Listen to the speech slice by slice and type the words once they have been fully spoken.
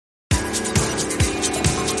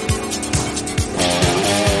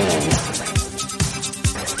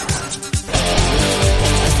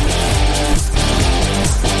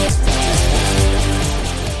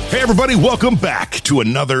everybody, welcome back to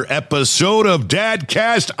another episode of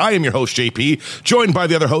Dadcast. I am your host, JP, joined by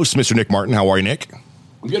the other host, Mr. Nick Martin. How are you, Nick?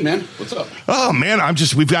 I'm good, man. What's up? Oh, man,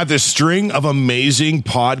 we've got this string of amazing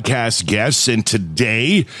podcast guests, and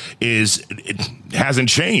today it hasn't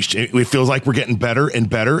changed. It feels like we're getting better and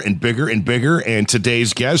better and bigger and bigger, and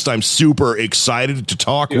today's guest I'm super excited to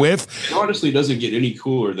talk with. It honestly doesn't get any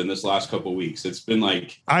cooler than this last couple of weeks. It's been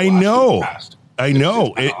like... I know.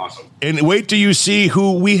 It's awesome. And wait till you see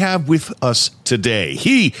who we have with us today.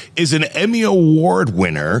 He is an Emmy Award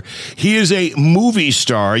winner. He is a movie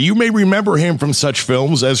star. You may remember him from such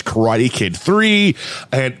films as Karate Kid 3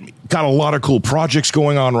 and got a lot of cool projects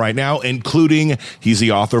going on right now, including he's the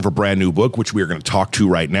author of a brand new book, which we are going to talk to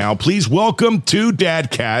right now. Please welcome to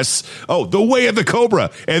Dadcast, The Way of the Cobra.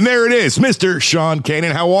 And there it is, Mr. Sean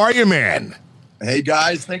Kanan. How are you, man? Hey,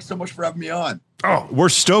 guys. Thanks so much for having me on. Oh, we're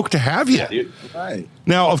stoked to have you. Yeah, dude. Right.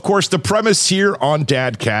 Now, of course, the premise here on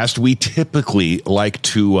Dadcast, we typically like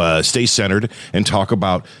to stay centered and talk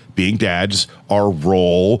about being dads, our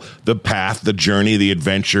role, the path, the journey, the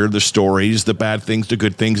adventure, the stories, the bad things, the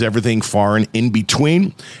good things, everything far and in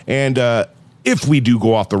between. And if we do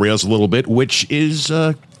go off the rails a little bit, which is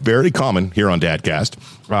very common here on Dadcast,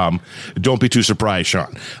 don't be too surprised,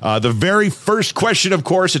 Sean. The very first question, of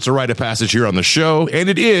course, it's a rite of passage here on the show, and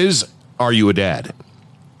it is, are you a dad?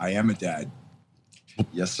 I am a dad.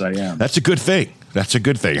 Yes, I am. That's a good thing.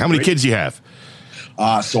 How many kids do you have?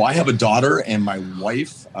 So I have a daughter, and my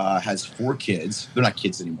wife has 4 kids. They're not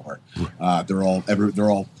kids anymore. They're all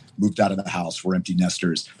moved out of the house. We're empty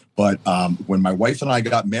nesters. But when my wife and I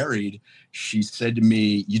got married, she said to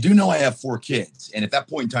me, "You do know I have 4 kids." And at that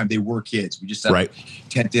point in time, they were kids. We just had a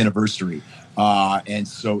 10th anniversary. And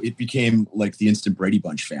so it became like the instant Brady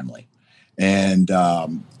Bunch family. And,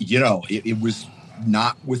 it was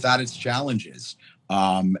not without its challenges.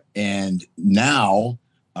 And now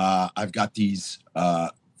I've got these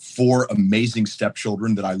 4 amazing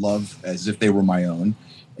stepchildren that I love as if they were my own.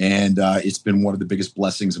 And it's been one of the biggest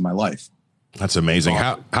blessings in my life. That's amazing.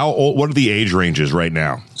 How old? What are the age ranges right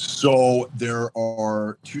now? So there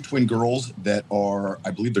are 2 twin girls that are,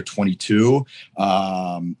 I believe they're 22.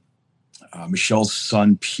 Michelle's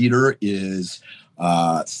son, Peter, is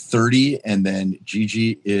 30, and then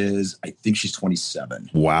Gigi is, I think she's 27.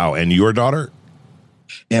 Wow. And your daughter?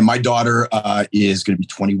 And my daughter is going to be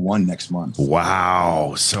 21 next month.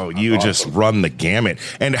 Wow. So you just run the gamut.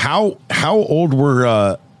 And how old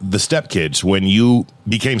were the stepkids when you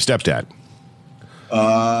became stepdad?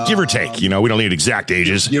 Give or take, we don't need exact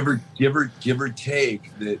ages. Give or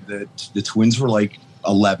take. The twins were like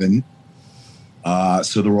 11.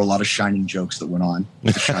 So there were a lot of shining jokes that went on.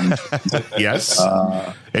 Yes.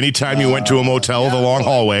 Anytime you went to a motel, the long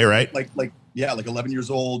hallway, right? Like 11 years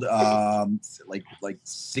old, like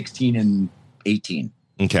 16 and 18.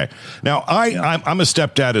 Okay. Now I'm a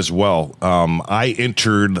stepdad as well. I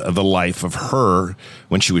entered the life of her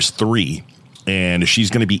when she was 3, and she's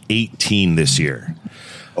going to be 18 this year.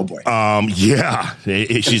 Oh boy. Yeah,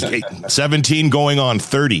 she's 17 going on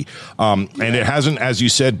 30. And it hasn't, as you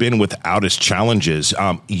said, been without its challenges.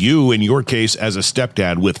 You, in your case, as a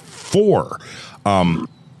stepdad with 4,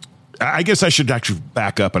 I guess I should actually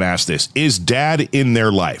back up and ask this. Is dad in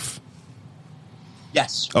their life?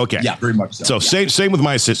 Yes. Okay. Yeah, very much so. So same with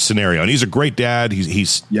my scenario. And he's a great dad. He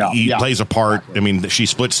plays a part. Exactly. I mean, she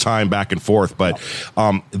splits time back and forth, but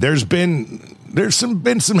there's been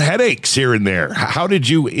some headaches here and there. How did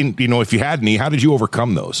you, if you had any, how did you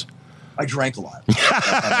overcome those? I drank a lot.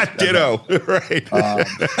 Ditto. Right.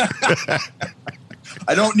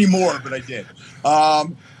 I don't anymore, but I did.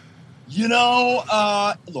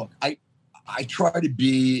 Look, I try to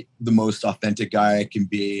be the most authentic guy I can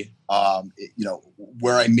be.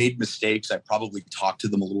 Where I made mistakes, I probably talked to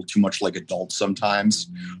them a little too much like adults sometimes,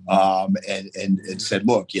 and said,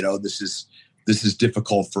 look, this is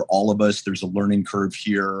difficult for all of us. There's a learning curve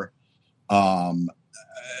here. Like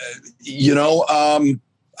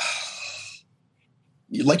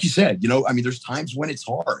you said, there's times when it's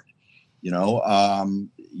hard. I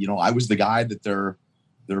was the guy that their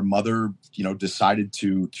mother, decided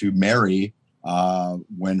to marry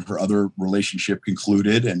when her other relationship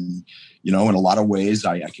concluded. And, in a lot of ways,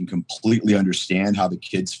 I can completely understand how the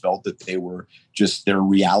kids felt that they were their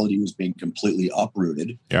reality was being completely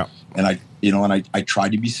uprooted. Yeah. And I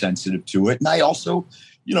tried to be sensitive to it. And I also,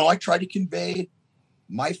 I try to convey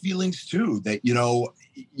my feelings too, that,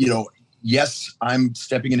 yes, I'm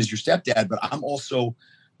stepping in as your stepdad, but I'm also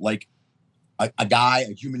like a guy,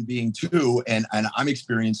 a human being too. And I'm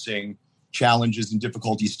experiencing challenges and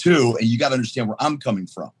difficulties too. And you got to understand where I'm coming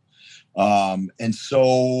from. And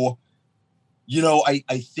so,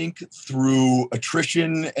 I think through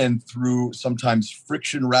attrition and through sometimes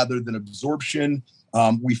friction rather than absorption,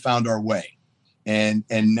 we found our way. And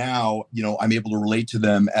now, I'm able to relate to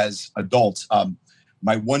them as adults.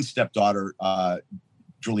 My one stepdaughter,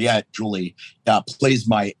 Julie, plays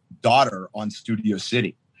my daughter on Studio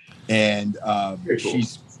City. And Cool.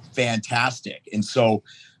 She's fantastic. And so,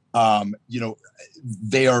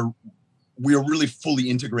 we are really fully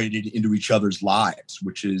integrated into each other's lives,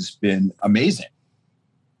 which has been amazing.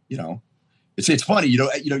 It's funny,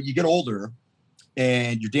 you get older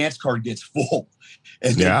and your dance card gets full,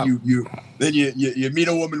 and then you meet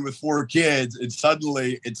a woman with 4 kids, and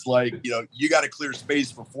suddenly it's like, you got to clear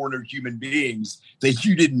space for 400 human beings that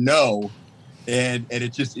you didn't know. And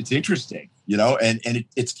it's interesting, and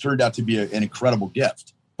it's turned out to be an incredible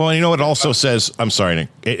gift. Well, it also says, I'm sorry, Nick,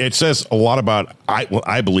 it says a lot about, what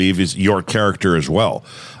I believe is your character as well.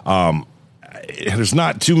 There's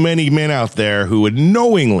not too many men out there who would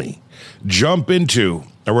knowingly jump into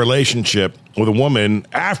a relationship with a woman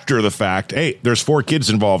after the fact. Hey, there's 4 kids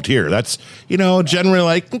involved here. That's, generally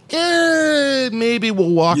like, maybe we'll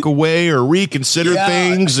walk away or reconsider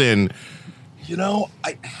things. And,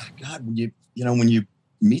 when you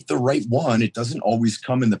meet the right one, it doesn't always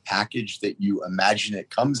come in the package that you imagine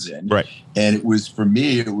it comes in. Right. And for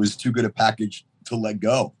me, it was too good a package to let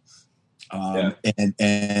go. And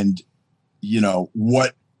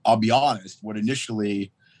what, I'll be honest, what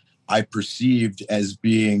initially I perceived as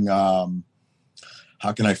being, how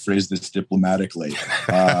can I phrase this diplomatically?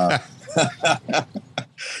 Let's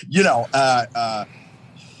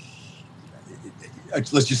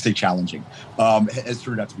just say challenging, has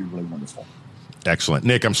turned out to be really wonderful. Excellent.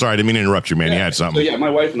 Nick, I'm sorry, I didn't mean to interrupt you, man. You had something. So my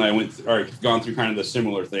wife and I gone through kind of the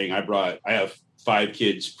similar thing. I have 5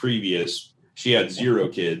 kids previous. She had 0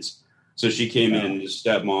 kids. So she came in as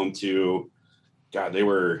stepmom to, God, they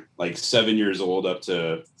were like 7 years old up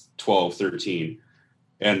to 12, 13.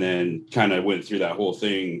 And then kind of went through that whole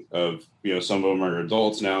thing of, some of them are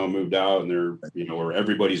adults now, moved out, and they're, where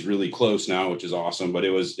everybody's really close now, which is awesome. But it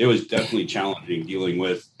was definitely challenging dealing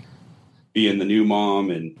with being the new mom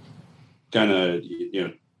and kind of,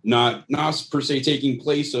 not per se taking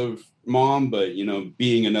place of mom, but,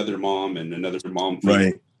 being another mom and another mom,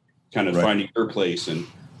 kind of finding her place. And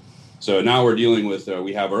so now we're dealing with,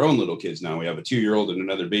 we have our own little kids now. We have a 2-year-old and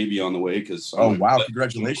another baby on the way.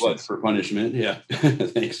 Congratulations. For punishment. Yeah.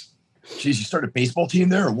 Thanks. Jeez, you started a baseball team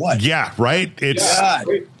there or what? Yeah, right? It's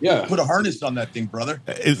yeah. Put a harness on that thing, brother.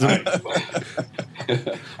 I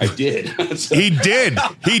did. He did.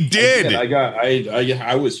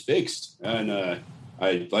 I was fixed, and I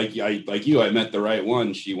met the right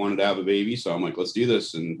one. She wanted to have a baby, so I'm like, let's do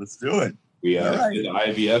this, and let's do it. We did the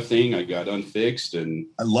IVF thing. I got unfixed, and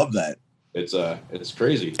I love that. It's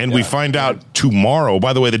crazy. And we find out tomorrow.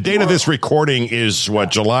 By the way, the date of this recording is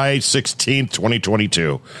July 16th,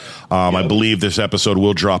 2022. I believe this episode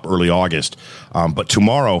will drop early August. But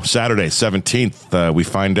tomorrow, Saturday, 17th, we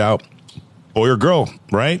find out boy or girl,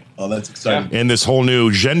 right? Oh, that's exciting. In this whole new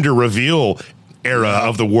gender reveal era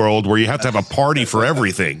of the world where you have to have a party for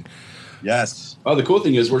everything. Yes. Oh, the cool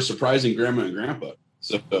thing is we're surprising grandma and grandpa.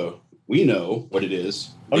 So we know what it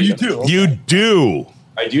is. Oh, you do? Okay. You do.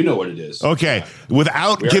 I do know what it is. Okay.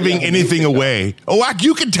 Without giving anything away. Oh,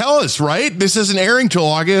 you can tell us, right? This isn't airing till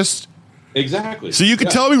August. Exactly. So you can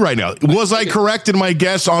tell me right now. Was I correct in my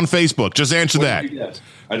guess on Facebook? Just answer that.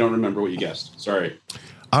 I don't remember what you guessed. Sorry.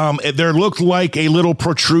 There looked like a little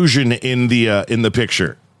protrusion in the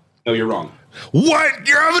picture. No, you're wrong. What?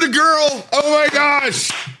 You're having a girl? Oh my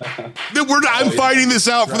gosh! I'm finding this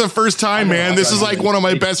out for the first time, man. This is like one of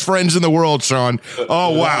my best friends in the world, Sean.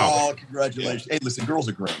 Oh wow! Oh, congratulations! Hey, listen, girls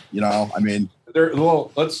are great. I mean,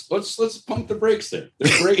 let's pump the brakes there.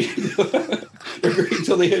 They're great. They're great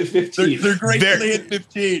until they hit 15. They're great until they hit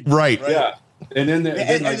 15. Right. Yeah. And then,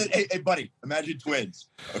 hey, buddy, imagine twins.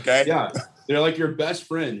 Okay. Yeah. They're like your best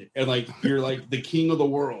friend, and like you're like the king of the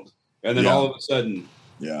world, and then all of a sudden.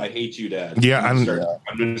 Yeah. I hate you, Dad. Yeah, I'm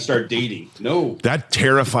going to start dating. No. That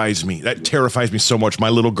terrifies me. That terrifies me so much. My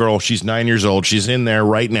little girl, she's 9 years old. She's in there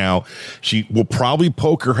right now. She will probably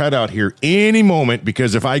poke her head out here any moment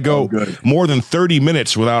because if I go more than 30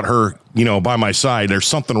 minutes without her, by my side, there's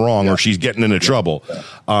something wrong or she's getting into trouble.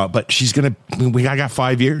 But she's going to, I got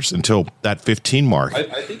 5 years until that 15 mark.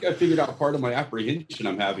 I think I figured out part of my apprehension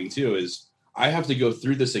I'm having too is I have to go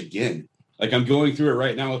through this again. Like I'm going through it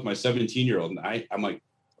right now with my 17-year-old and I'm like,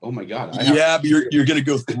 oh my God. But you're going to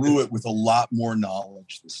go through it with a lot more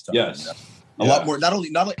knowledge this time. Yes. A lot more, not only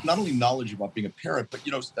knowledge about being a parent, but,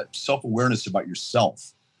 that self-awareness about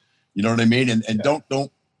yourself. You know what I mean? And don't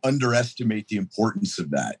underestimate the importance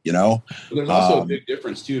of that, you know. But there's also a big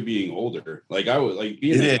difference too, being older. Like I was like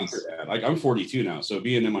being a younger dad. Like I'm 42 now, so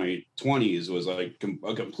being in my 20s was like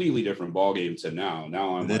a completely different ballgame to now.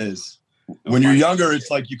 Now I'm. It is. When you're younger, it's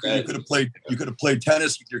like you could have played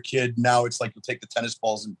tennis with your kid. Now it's like you take the tennis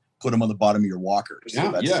balls and put them on the bottom of your walker.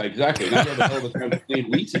 So yeah, exactly. Now you have all the time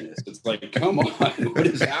playing Wii tennis. It's like, come on, what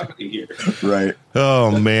is happening here? Right.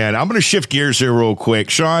 Oh man, I'm going to shift gears here real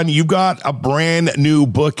quick. Sean, you got a brand new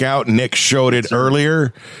book out. Nick showed it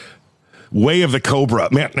earlier. Way of the Cobra.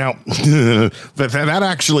 Man, now that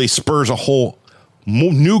actually spurs a whole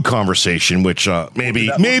new conversation, which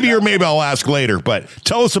maybe I'll ask later. But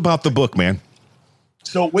tell us about the book, man.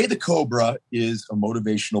 So, Way the Cobra is a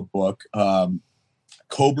motivational book.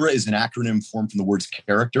 COBRA is an acronym formed from the words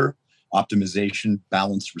character, optimization,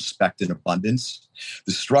 balance, respect, and abundance.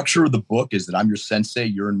 The structure of the book is that I'm your sensei,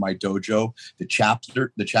 you're in my dojo. The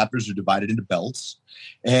chapters are divided into belts.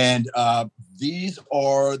 And these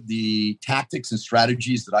are the tactics and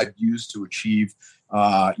strategies that I've used to achieve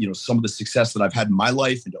some of the success that I've had in my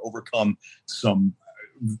life and to overcome some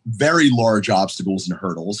very large obstacles and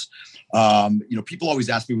hurdles. People always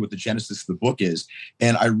ask me what the genesis of the book is.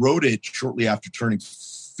 And I wrote it shortly after turning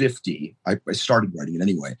 50. I started writing it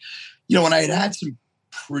anyway. And I had some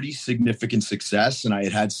pretty significant success and I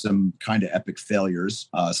had some kind of epic failures,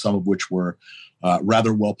 some of which were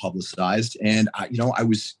rather well publicized. And I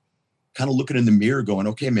was kind of looking in the mirror going,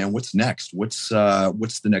 okay, man, what's next? What's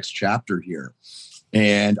the next chapter here?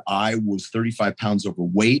 And I was 35 pounds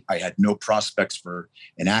overweight. I had no prospects for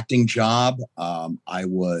an acting job. I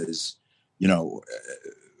was,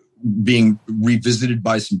 being revisited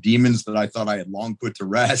by some demons that I thought I had long put to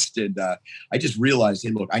rest. And I just realized,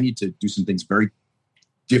 hey, look, I need to do some things very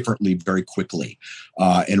differently, very quickly.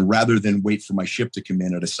 And rather than wait for my ship to come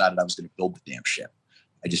in, I decided I was going to build the damn ship.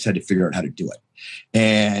 I just had to figure out how to do it.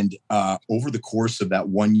 And over the course of that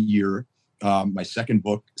 1 year, my second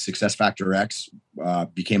book, Success Factor X,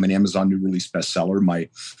 became an Amazon new release bestseller. My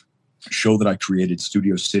show that I created,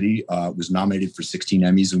 Studio City, was nominated for 16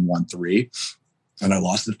 Emmys and won 3. And I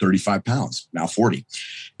lost the 35 pounds, now 40.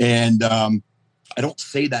 And I don't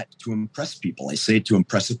say that to impress people. I say it to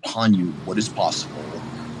impress upon you what is possible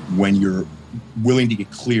when you're willing to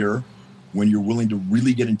get clear, when you're willing to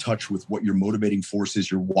really get in touch with what your motivating force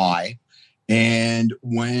is, your why, and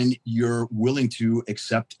when you're willing to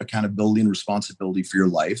accept accountability and responsibility for your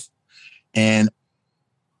life and,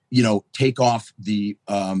 take off the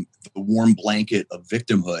warm blanket of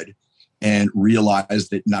victimhood and realize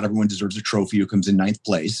that not everyone deserves a trophy who comes in 9th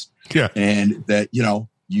place. Yeah. And that,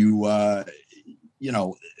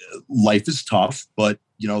 life is tough, but,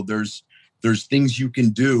 there's things you can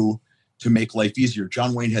do to make life easier.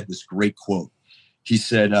 John Wayne had this great quote. He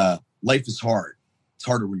said, life is hard. It's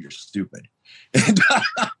harder when you're stupid. And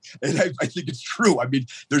I think it's true. I mean,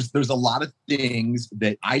 there's a lot of things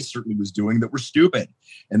that I certainly was doing that were stupid.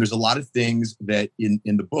 And there's a lot of things that in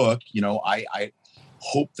the book, I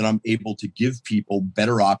hope that I'm able to give people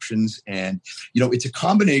better options. And, it's a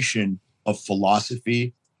combination of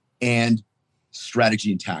philosophy and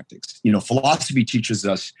strategy and tactics. Philosophy teaches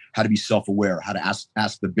us how to be self-aware, how to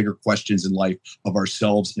ask the bigger questions in life of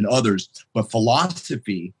ourselves and others. But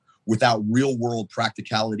philosophy without real world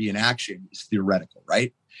practicality and action is theoretical,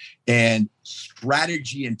 right? And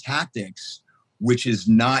strategy and tactics, which is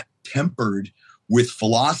not tempered with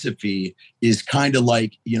philosophy, is kind of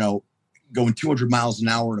like, going 200 miles an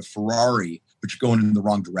hour in a Ferrari, but you're going in the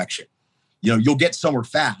wrong direction. You'll get somewhere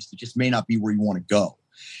fast. It just may not be where you want to go.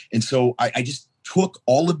 And so I just took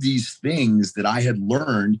all of these things that I had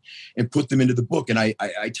learned and put them into the book. And I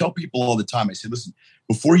tell people all the time, I say, listen,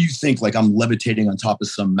 before you think like I'm levitating on top of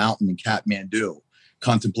some mountain in Kathmandu,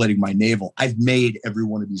 contemplating my navel, I've made every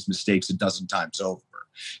one of these mistakes a dozen times over.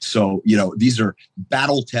 So, these are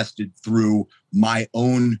battle tested through my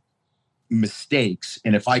own mistakes.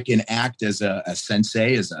 And if I can act as a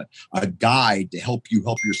sensei, as a guide to help you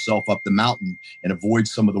help yourself up the mountain and avoid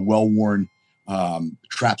some of the well-worn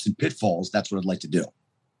traps and pitfalls, that's what I'd like to do.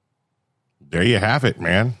 There you have it,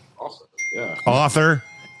 man. Awesome. Yeah. Author,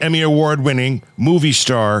 Emmy Award winning movie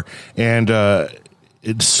star, and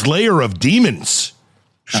slayer of demons,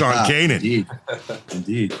 Sean Kanan.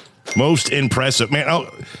 Indeed. Most impressive, man. Oh,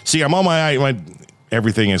 see, I'm on my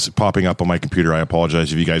everything is popping up on my computer. I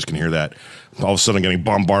apologize if you guys can hear that. All of a sudden, I'm getting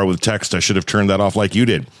bombarded with text. I should have turned that off like you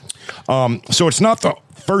did. So it's not the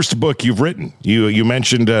first book you've written. You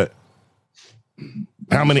mentioned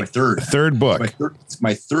how many? My third book. It's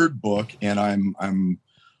my third book, and I'm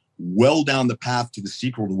well down the path to the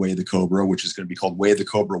sequel to Way of the Cobra, which is going to be called Way of the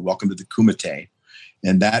Cobra: Welcome to the Kumite,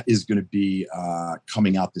 and that is going to be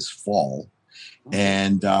coming out this fall.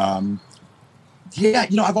 And yeah,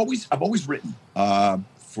 I've always written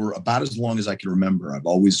for about as long as I can remember. I've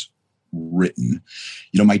always written.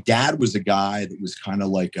 My dad was a guy that was kind of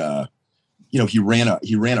like he ran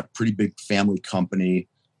a pretty big family company.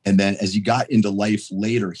 And then as he got into life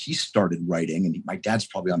later, he started writing. And my dad's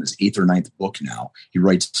probably on his 8th or 9th book now. He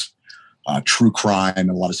writes true crime and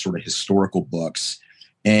a lot of sort of historical books.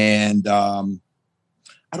 And I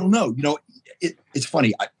don't know, it's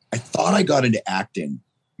funny. I thought I got into acting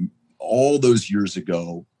all those years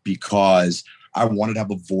ago because I wanted to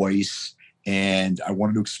have a voice and I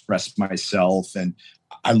wanted to express myself. And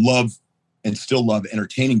I love and still love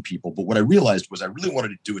entertaining people. But what I realized was I really wanted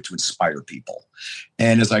to do it to inspire people.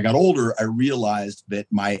 And as I got older, I realized that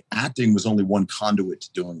my acting was only one conduit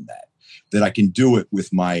to doing that I can do it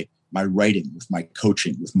with my writing, with my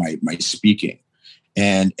coaching, with my speaking.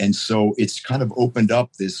 And so it's kind of opened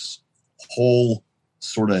up this whole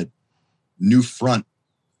sort of new front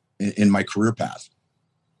in my career path.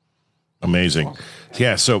 Amazing.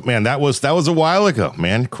 Yeah. So, man, that was a while ago,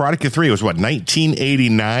 man. Karate Kid 3 was what,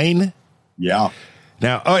 1989? Yeah.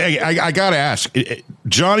 Now, I got to ask,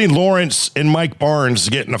 Johnny Lawrence and Mike Barnes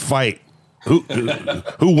get in a fight. Who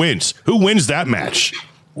wins? Who wins that match?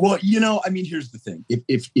 Well, here's the thing.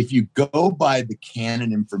 If you go by the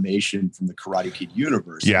canon information from the Karate Kid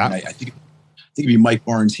universe, yeah, I think it'd be Mike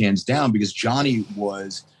Barnes hands down, because Johnny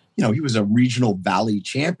was, he was a regional valley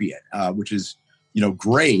champion, which is,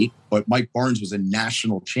 great, but Mike Barnes was a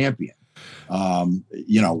national champion. Why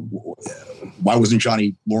wasn't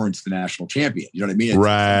Johnny Lawrence the national champion? You know what I mean?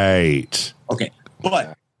 Right. Okay.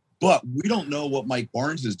 But we don't know what Mike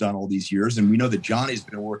Barnes has done all these years. And we know that Johnny's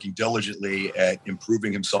been working diligently at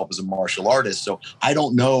improving himself as a martial artist. So I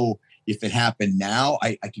don't know if it happened now.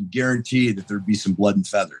 I can guarantee that there'd be some blood and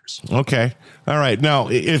feathers. Okay. All right. Now,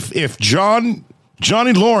 if Johnny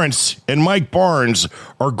Lawrence and Mike Barnes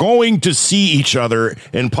are going to see each other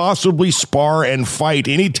and possibly spar and fight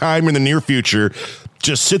anytime in the near future,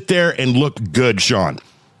 just sit there and look good, Sean.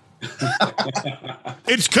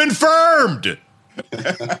 It's confirmed.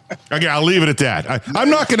 Okay, I'll leave it at that. I'm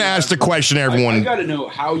not going to ask the question, everyone. I got to know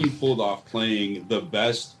how you pulled off playing the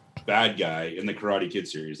best bad guy in the Karate Kid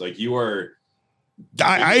series. Like, you are...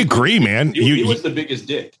 I agree, man. He was the biggest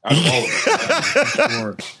dick out of all of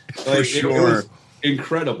them. For sure. It was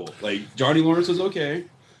incredible. Like, Johnny Lawrence was okay.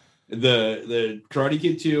 The Karate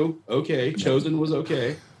Kid 2, okay. Chosen was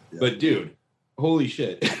okay. Yeah. But, dude, holy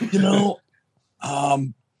shit. You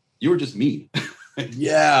were just mean.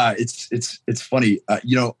 Yeah, it's funny. I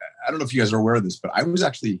don't know if you guys are aware of this, but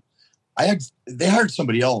they hired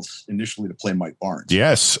somebody else initially to play Mike Barnes.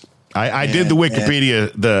 Yes, I did the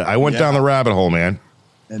Wikipedia. I went down the rabbit hole, man.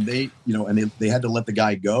 And they had to let the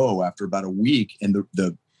guy go after about a week. And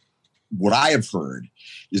the what I have heard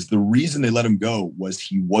is the reason they let him go was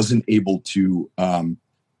he wasn't able to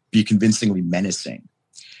be convincingly menacing.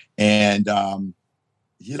 And I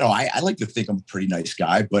like to think I'm a pretty nice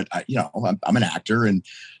guy, but I'm an actor, and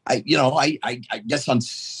I guess on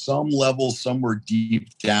some level, somewhere deep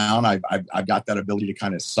down, I've got that ability to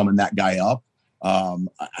kind of summon that guy up. I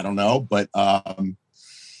don't know, but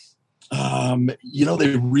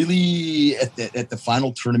they really at the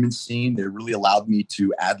final tournament scene, they really allowed me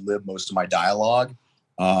to ad lib most of my dialogue.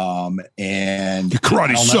 And your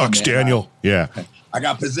karate sucks, Daniel. Yeah. I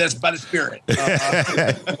got possessed by the spirit.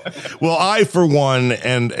 Well, I, for one,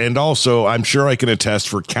 and also I'm sure I can attest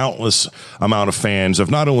for countless amount of fans of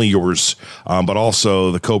not only yours, but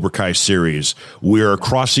also the Cobra Kai series. We're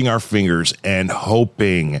crossing our fingers and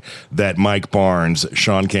hoping that Mike Barnes,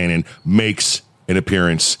 Sean Kanan, makes an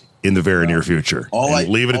appearance in the very near future.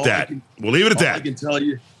 Leave it at that. We'll leave it at that.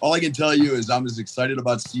 All I can tell you is I'm as excited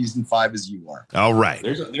about season 5 as you are. All right.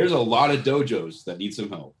 There's a lot of dojos that need some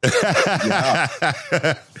help.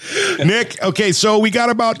 Nick, okay, so we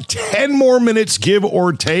got about 10 more minutes, give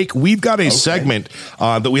or take. We've got a segment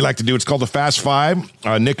that we like to do. It's called the Fast Five.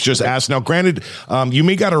 Nick just asked. Now, granted, you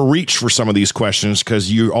may got to reach for some of these questions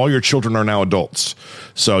because all your children are now adults.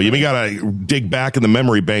 So you may got to dig back in the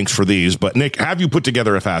memory banks for these. But, Nick, have you put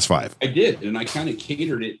together a Fast Five? I did, and I kind of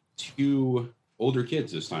catered it to older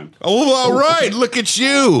kids this time. Oh, all right. Look at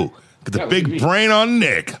you. Got the big brain on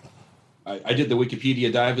Nick. I did the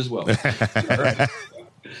Wikipedia dive as well.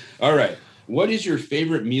 All right. What is your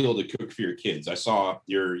favorite meal to cook for your kids? I saw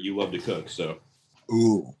you love to cook, so.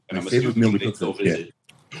 Ooh, and my favorite meal to cook for a kid.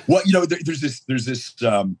 Well, there's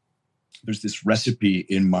this recipe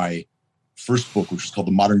in my first book, which is called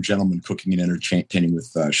The Modern Gentleman Cooking and Entertaining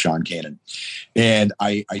with Sean Kanan. And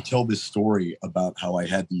I tell this story about how I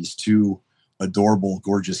had these two adorable,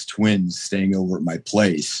 gorgeous twins staying over at my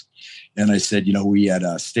place. And I said, we had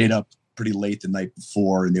stayed up pretty late the night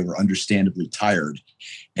before, and they were understandably tired.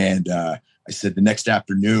 And I said the next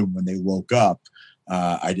afternoon when they woke up,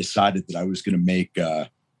 I decided that I was going to make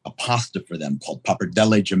a pasta for them called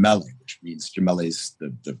pappardelle gemelli, which means gemelli is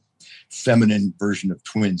the feminine version of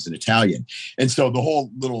twins in Italian. And so the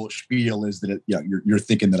whole little spiel is that you're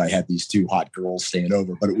thinking that I had these two hot girls staying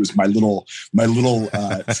over, but it was my little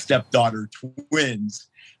stepdaughter twins,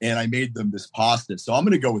 and I made them this pasta. So I'm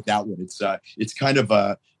going to go with that one. It's kind of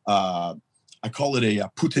I call it a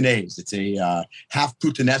puttanesque. It's a half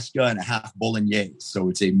puttanesca and a half bolognese. So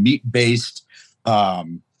it's a meat-based,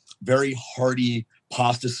 very hearty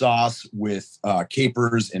pasta sauce with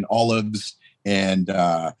capers and olives, and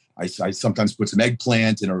I sometimes put some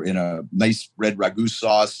eggplant in a nice red ragu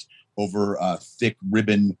sauce over thick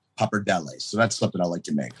ribbon pappardelle. So that's something I like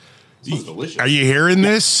to make. Sounds delicious. Are you hearing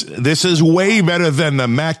this? This is way better than the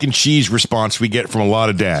mac and cheese response we get from a lot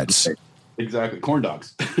of dads. Exactly. Corn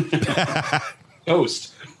dogs.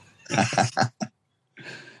 Toast.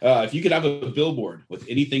 If you could have a billboard with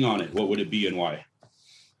anything on it, what would it be and why?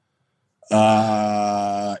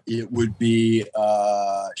 It would be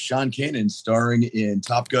Sean Kanan starring in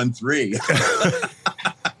Top Gun 3.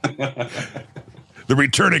 The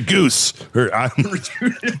Return of Goose. I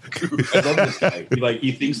love this guy.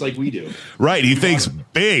 He thinks like we do. Right. He thinks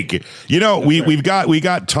big. We've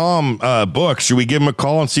got Tom booked. Should we give him a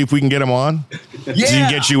call and see if we can get him on? Yeah. So he can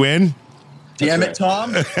get you in? Damn it,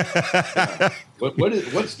 Tom.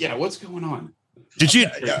 What's going on? Did you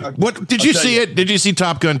see it? Did you see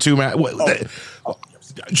Top Gun 2, Matt?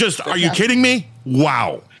 Are you kidding me?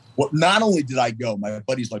 Wow. Well, not only did I go, my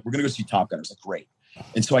buddy's like, we're going to go see Top Gun. I was like, great.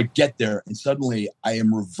 And so I get there, and suddenly I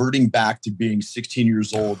am reverting back to being 16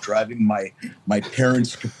 years old, driving my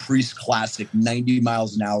parents' Caprice Classic 90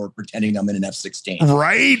 miles an hour, pretending I'm in an F-16.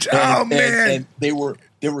 Right? Man. And they were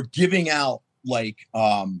giving out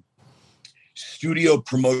studio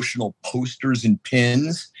promotional posters and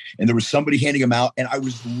pins, and there was somebody handing them out, and I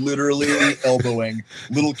was literally elbowing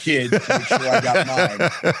little kids to make sure I got mine.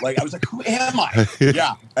 I was like, who am I?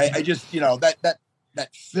 Yeah. I just,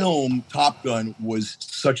 that film, Top Gun, was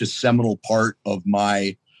such a seminal part of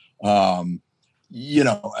my, of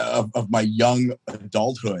my young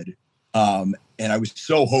adulthood. And I was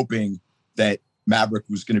so hoping that Maverick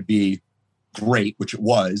was going to be great, which it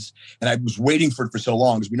was. And I was waiting for it for so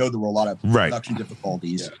long because we know there were a lot of production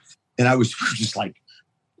difficulties. Yeah. And I was just like,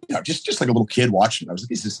 just like a little kid watching it. I was like,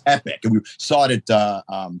 this is epic. And we saw it at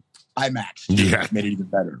IMAX, which made it even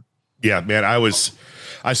better. Yeah, man,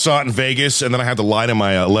 I saw it in Vegas, and then I had to lie to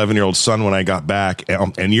my 11-year-old son when I got back.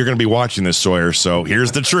 And you're going to be watching this, Sawyer. So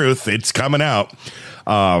here's the truth. It's coming out.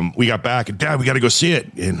 We got back, and Dad, we got to go see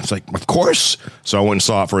it. And it's like, of course. So I went and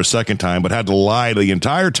saw it for a second time, but had to lie the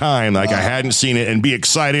entire time like I hadn't seen it and be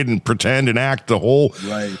excited and pretend and act the whole.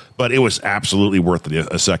 Right. But it was absolutely worth it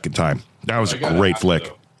a second time. That was a great flick.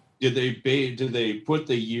 Though, did they put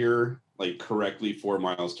the year correctly for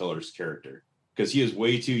Miles Teller's character? Because he is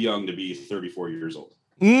way too young to be 34 years old.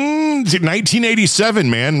 1987,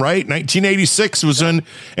 man, right? 1986 was and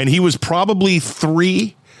he was probably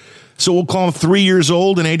 3. So we'll call him 3 years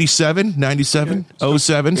old in 87, 97,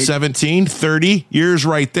 07, 17, 30 years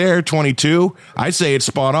right there, 22. I say it's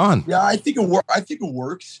spot on. Yeah, I think it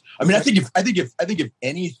works. I mean, I think if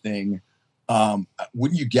anything,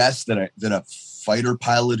 wouldn't you guess that a fighter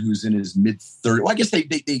pilot who's in his mid-30s, well, I guess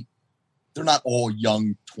they're not all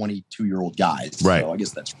young 22-year-old guys. Right. So I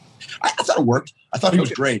guess I thought it worked. I thought he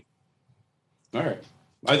was great. All right.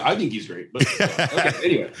 I think he's great. But okay,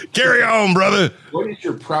 anyway. Carry on, brother. What is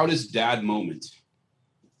your proudest dad moment?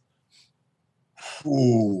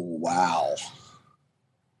 Oh, wow.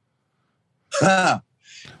 I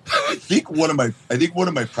think one of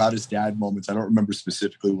my proudest dad moments, I don't remember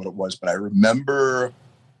specifically what it was, but I remember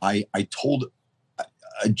I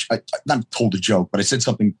not told a joke, but I said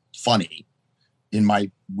something funny in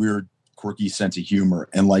my weird, quirky sense of humor.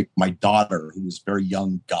 And my daughter, who was very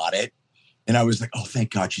young, got it. And I was like, oh,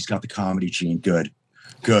 thank God she's got the comedy gene. Good.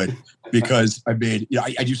 Because I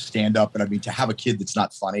do stand up. And I mean, to have a kid that's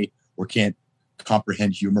not funny or can't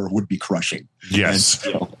comprehend humor would be crushing. Yes.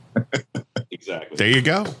 Exactly. There you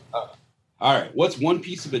go. All right. What's one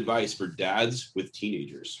piece of advice for dads with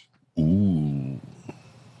teenagers? Ooh.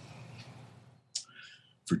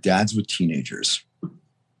 For dads with teenagers.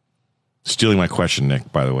 Stealing my question,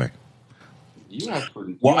 Nick, by the way.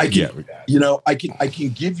 I can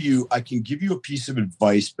give you a piece of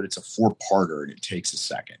advice, but it's a 4-parter and it takes a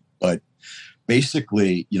second. But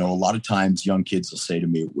basically, a lot of times young kids will say to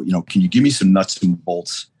me, can you give me some nuts and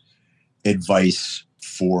bolts advice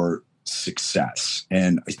for success?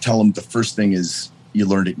 And I tell them the first thing is you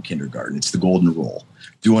learned it in kindergarten. It's the golden rule.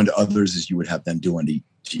 Do unto others as you would have them do unto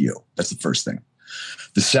you. That's the first thing.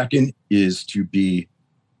 The second is to be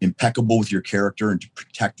impeccable with your character and to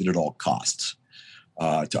protect it at all costs.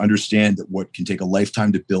 To understand that what can take a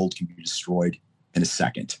lifetime to build can be destroyed in a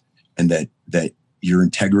second, and that your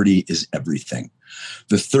integrity is everything.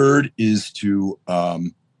 The third is to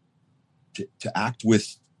act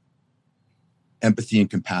with empathy and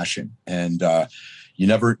compassion. And you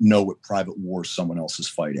never know what private war someone else is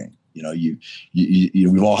fighting. You know,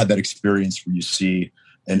 we've all had that experience where you see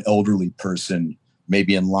an elderly person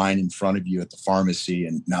maybe in line in front of you at the pharmacy,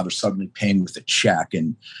 and now they're suddenly paying with a check,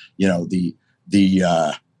 and you know the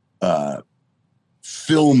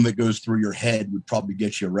film that goes through your head would probably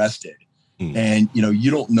get you arrested. And you know, you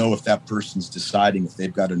don't know if that person's deciding if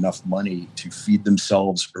they've got enough money to feed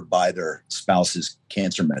themselves or buy their spouse's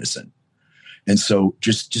cancer medicine. And so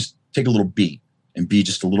just take a little beat and be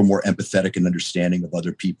just a little more empathetic and understanding of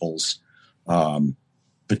other people's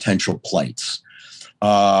potential plights.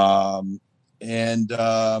 You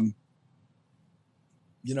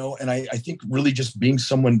know, and I think really just being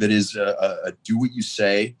someone that is a do what you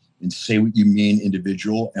say and say what you mean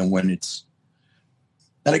individual. And when it's,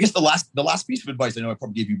 and I guess the last piece of advice, I know I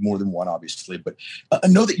probably gave you more than one, obviously, but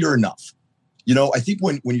know that you're enough. You know, I think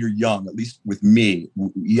when you're young, at least with me,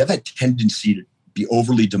 you have that tendency to be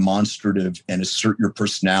overly demonstrative and assert your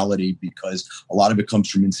personality because a lot of it comes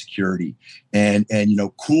from insecurity. And you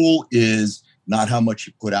know, cool is not how much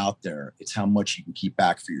you put out there, it's how much you can keep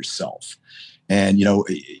back for yourself. And, you know,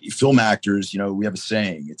 film actors, you know, we have a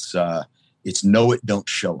saying, it's know it, don't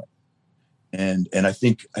show it. And I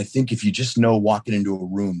think if you just know walking into a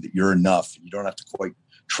room that you're enough, you don't have to quite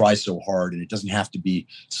try so hard, and it doesn't have to be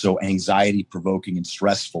so anxiety provoking and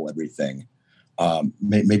stressful, everything.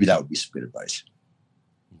 Maybe that would be some good advice.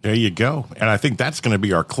 There you go. And I think that's going to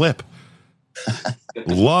be our clip.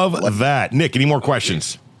 Love that. Nick, any more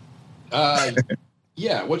questions?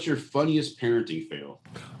 Yeah. What's your funniest parenting fail?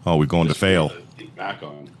 Oh, we're going to fail. Think back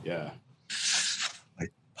on. Yeah.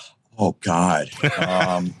 Oh God.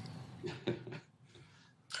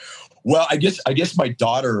 Well, I guess my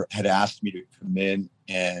daughter had asked me to come in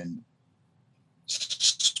and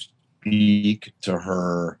speak to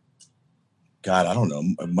her. God, I don't know.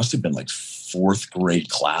 It must have been like 4th grade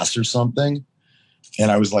class or something. And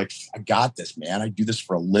I was like, I got this, man. I do this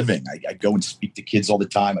for a living. I go and speak to kids all the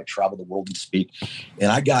time. I travel the world and speak. And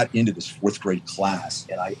I got into this 4th grade class,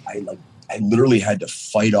 and I literally had to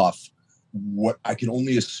fight off what I could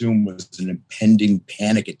only assume was an impending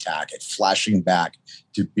panic attack at flashing back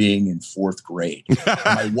to being in 4th grade.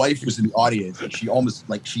 My wife was in the audience, and she almost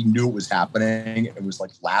like she knew it was happening and was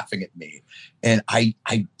like laughing at me. And I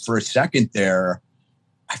for a second there,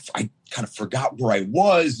 I kind of forgot where I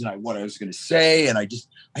was and what I was going to say. And I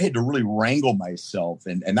had to really wrangle myself.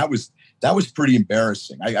 And that was pretty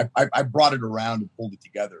embarrassing. I brought it around and pulled it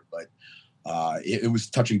together, but it was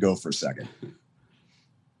touch and go for a second.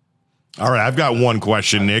 All right. I've got one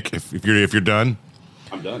question, Nick, if you're done.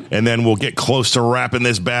 I'm done. And then we'll get close to wrapping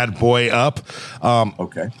this bad boy up.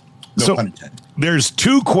 Okay. No pun intended. There's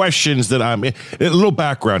 2 questions that a little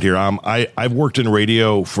background here. I've worked in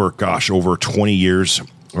radio for, over 20 years.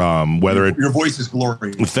 Your voice is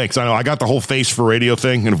glorious. Thanks. I know I got the whole face for radio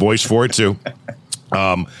thing and a voice for it too.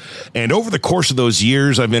 And over the course of those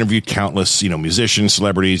years, I've interviewed countless, musicians,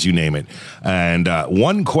 celebrities, you name it. And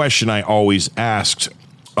one question I always asked,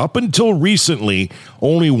 up until recently,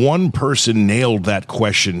 only one person nailed that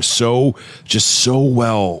question so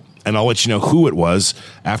well. And I'll let you know who it was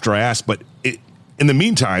after I asked. But in the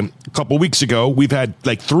meantime, a couple of weeks ago, we've had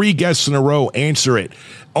like 3 guests in a row answer it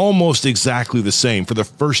almost exactly the same for the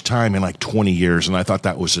first time in like 20 years. And I thought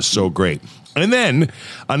that was just so great. And then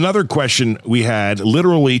another question we had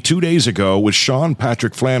literally 2 days ago was Sean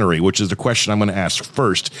Patrick Flannery, which is the question I'm going to ask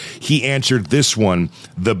first. He answered this one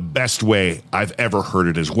the best way I've ever heard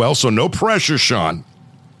it as well. So no pressure, Sean.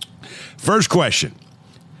 First question.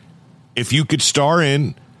 If you could star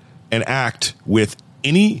in and act with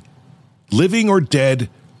any living or dead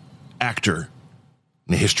actor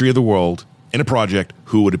in the history of the world in a project,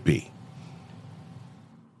 who would it be?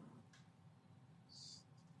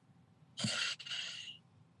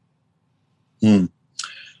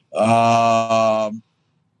 I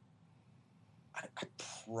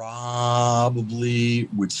probably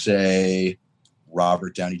would say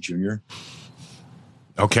Robert Downey Jr.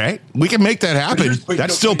 Okay, we can make that happen.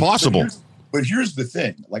 That's still possible. But here's the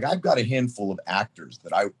thing: like, I've got a handful of actors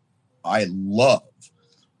that I love,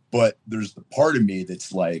 but there's the part of me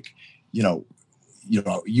that's like, you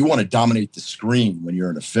want to dominate the screen when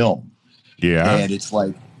you're in a film. Yeah. And it's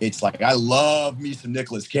like I love me some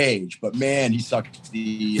Nicolas Cage, but man, he sucks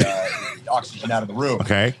the oxygen out of the room.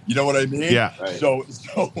 Okay. You know what I mean? Yeah. Right. So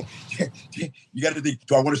you got to think,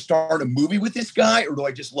 do I want to start a movie with this guy, or do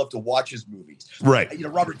I just love to watch his movies? Right. You know,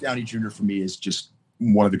 Robert Downey Jr. for me is just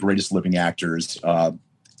one of the greatest living actors.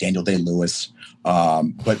 Daniel Day-Lewis.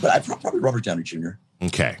 But I probably Robert Downey Jr.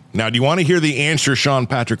 Okay. Now, do you want to hear the answer Sean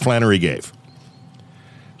Patrick Flannery gave?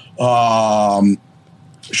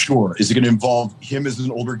 Sure. Is it going to involve him as an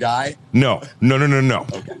older guy? No.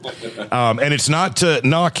 Okay. And it's not to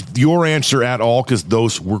knock your answer at all, because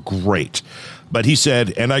those were great. But he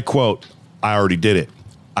said, and I quote, "I already did it.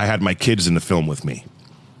 I had my kids in the film with me."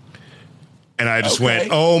 And I just went,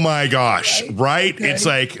 oh my gosh, right? Okay. It's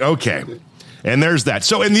like, okay. And there's that.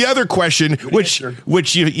 So, and the other question, which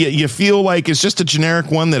you feel like is just a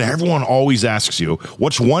generic one that everyone always asks you,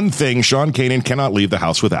 what's one thing Sean Kanan cannot leave the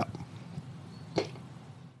house without?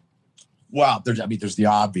 Well, there's the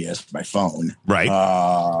obvious, my phone. Right.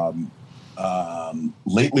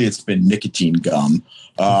 Lately, it's been nicotine gum.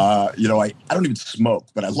 I don't even smoke,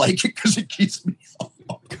 but I like it because it keeps me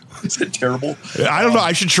up. Is it terrible? I don't know.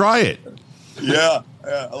 I should try it. Yeah.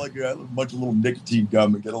 I like a bunch of little nicotine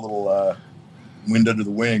gum and get a little wind under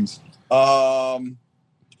the wings.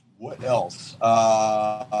 What else?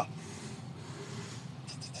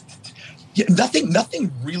 Yeah,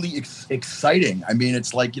 nothing really exciting. I mean,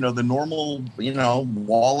 it's like, the normal,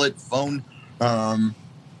 wallet, phone.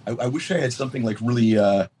 I wish I had something like really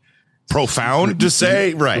Profound to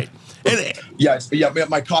say, right? And,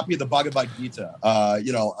 my copy of the Bhagavad Gita.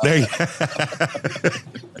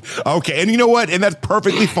 Okay, and you know what? And that's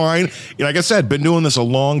perfectly fine. Like I said, been doing this a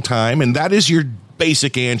long time, and that is your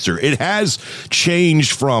basic answer. It has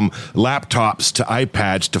changed from laptops to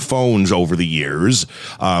iPads to phones over the years,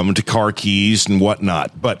 to car keys and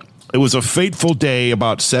whatnot. But it was a fateful day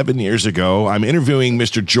about 7 years ago. I'm interviewing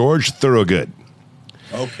Mr. George Thorogood.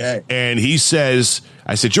 Okay. And he says,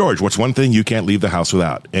 I said, "George, what's one thing you can't leave the house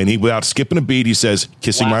without?" And he, without skipping a beat, he says,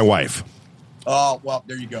 "Kissing my wife." Oh, well,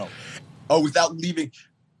 there you go. Oh, without leaving.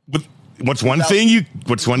 What's one thing you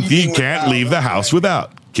can't leave the house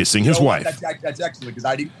without? Kissing his wife. That's excellent, because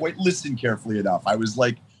I didn't quite listen carefully enough. I was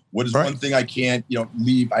like, what is one thing I can't,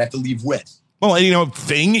 leave? I have to leave with. Well,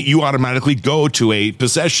 thing, you automatically go to a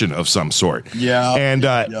possession of some sort. Yeah. And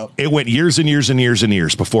it went years and years and years and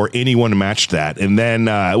years before anyone matched that. And then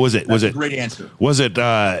was it a great answer. Was it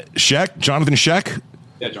Sheck, Jonathan Sheck?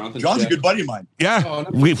 Yeah, Jonathan. John's a good buddy of mine. Yeah,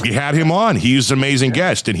 we had him on. He's an amazing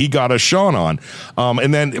guest, and he got us Sean on.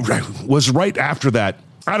 And then it was right after that.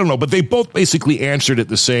 I don't know, but they both basically answered it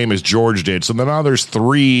the same as George did. So now there's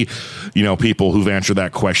three, people who've answered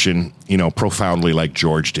that question, profoundly like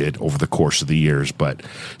George did over the course of the years. But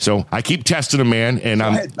so I keep testing him, man, and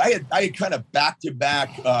I had kind of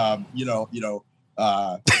back-to-back,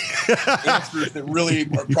 answers that really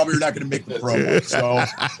are probably not going to make the promo. So,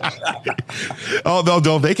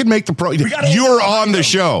 no, they can make the pro. You're on the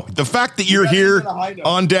show. The fact that you're here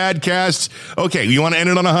on Dadcast. Okay, you want to end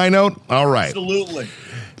it on a high note? All right, absolutely.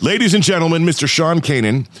 Ladies and gentlemen, Mr. Sean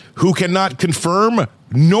Kanan, who cannot confirm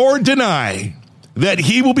nor deny that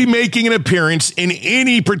he will be making an appearance in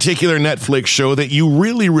any particular Netflix show that you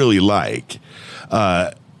really, really like.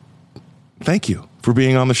 Thank you for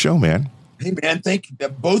being on the show, man. Hey, man, thank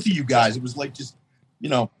both of you guys. It was like just,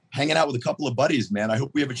 hanging out with a couple of buddies, man. I hope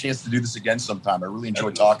we have a chance to do this again sometime. I really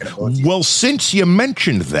enjoyed talking to both of you. Well, since you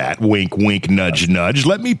mentioned that, wink, wink, nudge, nudge,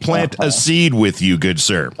 let me plant a seed with you, good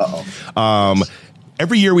sir.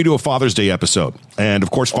 Every year we do a Father's Day episode. And, of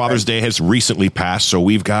course, Father's Day has recently passed, so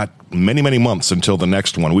we've got many, many months until the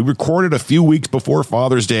next one. We recorded a few weeks before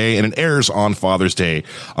Father's Day, and it airs on Father's Day.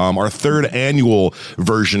 Our third annual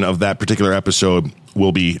version of that particular episode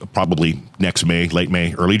will be probably next May, late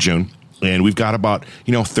May, early June. And we've got about,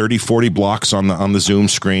 30, 40 blocks on the Zoom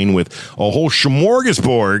screen with a whole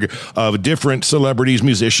smorgasbord of different celebrities,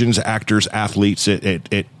 musicians, actors, athletes.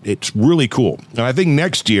 It's really cool. And I think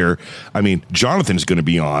next year, Jonathan's going to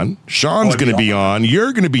be on. Sean's going to be on.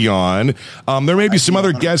 You're going to be on. There may be some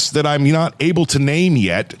other guests that I'm not able to name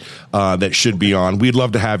yet that should be on. We'd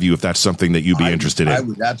love to have you if that's something that you'd be interested in. I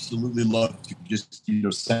would absolutely love to just,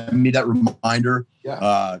 send me that reminder.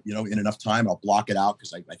 Yeah. In enough time, I'll block it out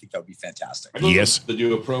because I think that would be fantastic. Yes. To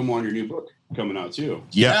do a promo on your new book coming out too.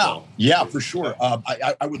 Yeah, for sure.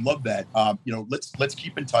 I would love that. Let's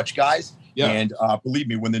keep in touch, guys. Yeah. And believe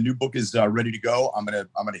me, when the new book is ready to go, I'm gonna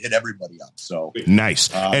hit everybody up. So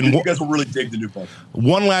nice. And you guys will really dig the new book.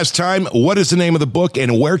 One last time, what is the name of the book,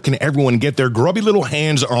 and where can everyone get their grubby little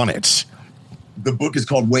hands on it? The book is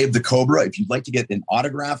called Way of the Cobra. If you'd like to get an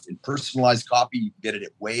autographed and personalized copy, you can get it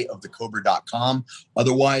at wayofthecobra.com.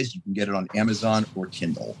 Otherwise, you can get it on Amazon or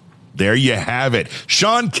Kindle. There you have it.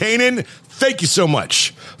 Sean Kanan, thank you so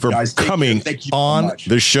much for coming on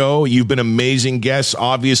the show. You've been an amazing guest,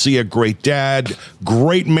 obviously a great dad,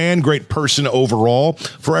 great man, great person overall.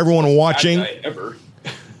 For everyone watching. Bad guy ever.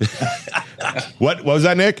 What was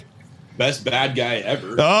that, Nick? Best bad guy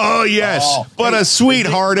ever. Oh, yes. But a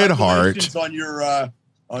sweethearted heart.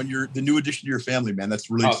 On the new addition to your family, man. That's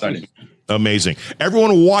really exciting. Amazing.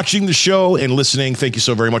 Everyone watching the show and listening, thank you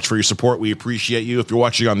so very much for your support. We appreciate you. If you're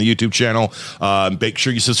watching on the YouTube channel, make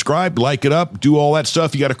sure you subscribe, like it up, do all that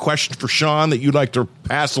stuff. You got a question for Sean that you'd like to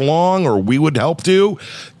pass along or we would help do,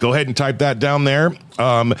 go ahead and type that down there.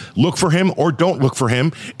 Look for him or don't look for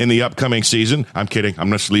him in the upcoming season. I'm kidding. I'm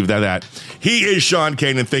going to leave that at. He is Sean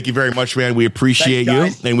Kanan. Thank you very much, man. We appreciate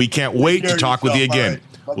you, and we can't wait to talk with you again.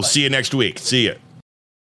 We'll see you next week. See you.